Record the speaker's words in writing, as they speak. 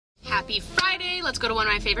Happy Friday. Let's go to one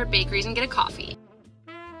of my favorite bakeries and get a coffee.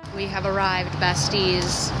 We have arrived,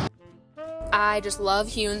 besties. I just love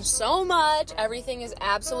Hewn so much. Everything is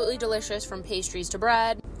absolutely delicious, from pastries to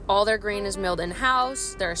bread. All their grain is milled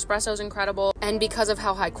in-house. Their espresso is incredible. And because of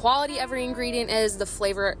how high quality every ingredient is, the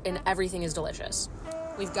flavor in everything is delicious.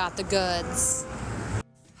 We've got the goods.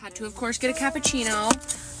 Had to, of course, get a cappuccino.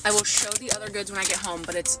 I will show the other goods when I get home,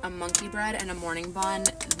 but it's a monkey bread and a morning bun,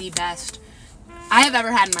 the best I have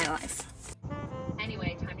ever had in my life.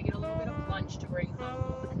 Anyway, time to get a little bit of lunch to bring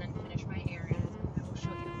home and then finish my errands, and I will show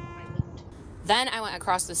you my loot. Then I went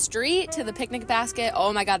across the street to the Picnic Basket.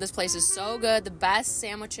 Oh my god, this place is so good. The best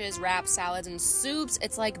sandwiches, wraps, salads, and soups.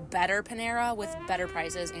 It's like better Panera with better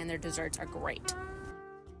prices, and their desserts are great.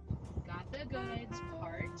 Got the goods,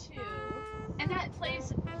 part 2. And that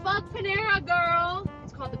place, fuck Panera, girl!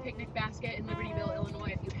 It's called the Picnic Basket in Libertyville,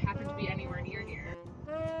 Illinois, if you happen to be anywhere near here.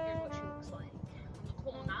 Here's what she looks like on the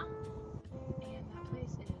corner. And that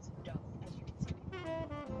place is dope, as you can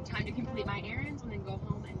see. Time to complete my errands and then go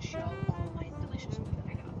home and show all my delicious food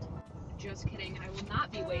that I got. Just kidding, I will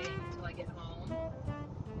not be waiting until I get home.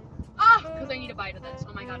 Because I need a bite of this.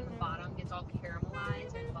 Oh my god, and the bottom gets all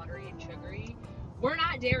caramelized and buttery and sugary. We're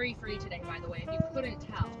not dairy free today, by the way, if you couldn't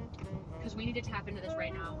tell. Because we need to tap into this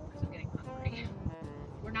right now because I'm getting hungry.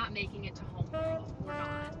 We're not making it to home, girl. We're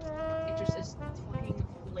not. It just is fucking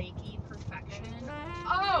flaky perfection.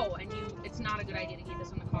 Oh! And it's not a good idea to eat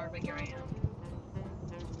this in the car, but here I am.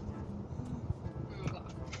 Oh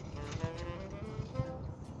god.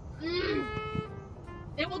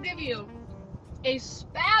 It will give you a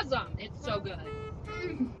spasm. It's so good.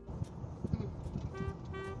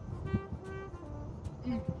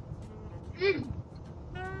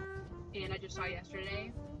 And I just saw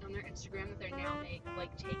yesterday on their Instagram that they now make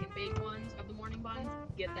like take and bake ones of the morning buns.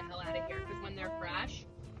 Get the hell out of here, because when they're fresh,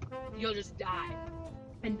 you'll just die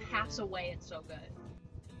and pass away. It's so good.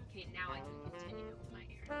 Okay, now I can continue with my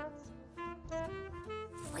errands.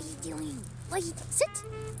 What are you doing? Sit!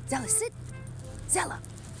 Zella, sit! Zella!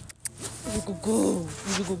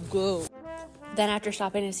 Go. Then after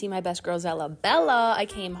stopping to see my best girl Zella Bella, I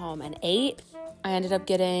came home and ate. I ended up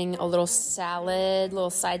getting a little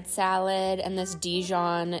side salad, and this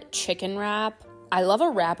Dijon chicken wrap. I love a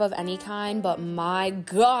wrap of any kind, but my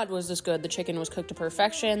god was this good. The chicken was cooked to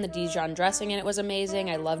perfection. The Dijon dressing in it was amazing.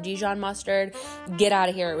 I love Dijon mustard. Get out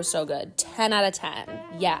of here, it was so good. 10 out of 10,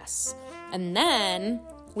 yes. And then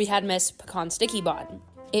we had Miss Pecan Sticky Bun.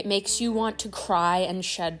 It makes you want to cry and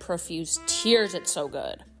shed profuse tears, it's so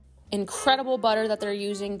good. Incredible butter that they're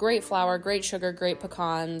using, great flour, great sugar, great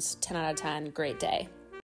pecans, 10 out of 10, great day.